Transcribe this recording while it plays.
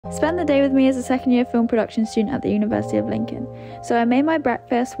Spend the day with me as a second year film production student at the University of Lincoln. So I made my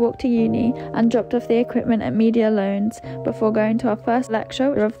breakfast, walked to uni and dropped off the equipment at Media Loans before going to our first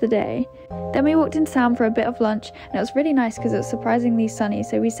lecture of the day. Then we walked into town for a bit of lunch and it was really nice because it was surprisingly sunny,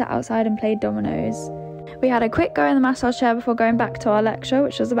 so we sat outside and played dominoes. We had a quick go in the massage chair before going back to our lecture,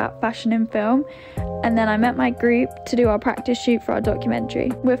 which was about fashion in film, and then I met my group to do our practice shoot for our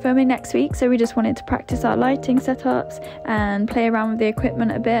documentary. We're filming next week, so we just wanted to practice our lighting setups and play around with the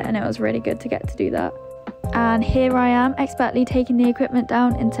equipment a bit, and it was really good to get to do that. And here I am, expertly taking the equipment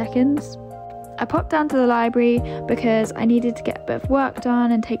down in seconds. I popped down to the library because I needed to get a bit of work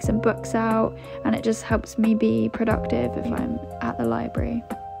done and take some books out, and it just helps me be productive if I'm at the library.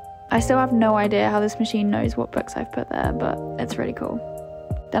 I still have no idea how this machine knows what books I've put there, but it's really cool.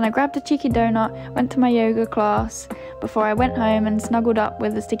 Then I grabbed a cheeky donut, went to my yoga class before I went home and snuggled up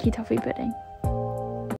with a sticky toffee pudding.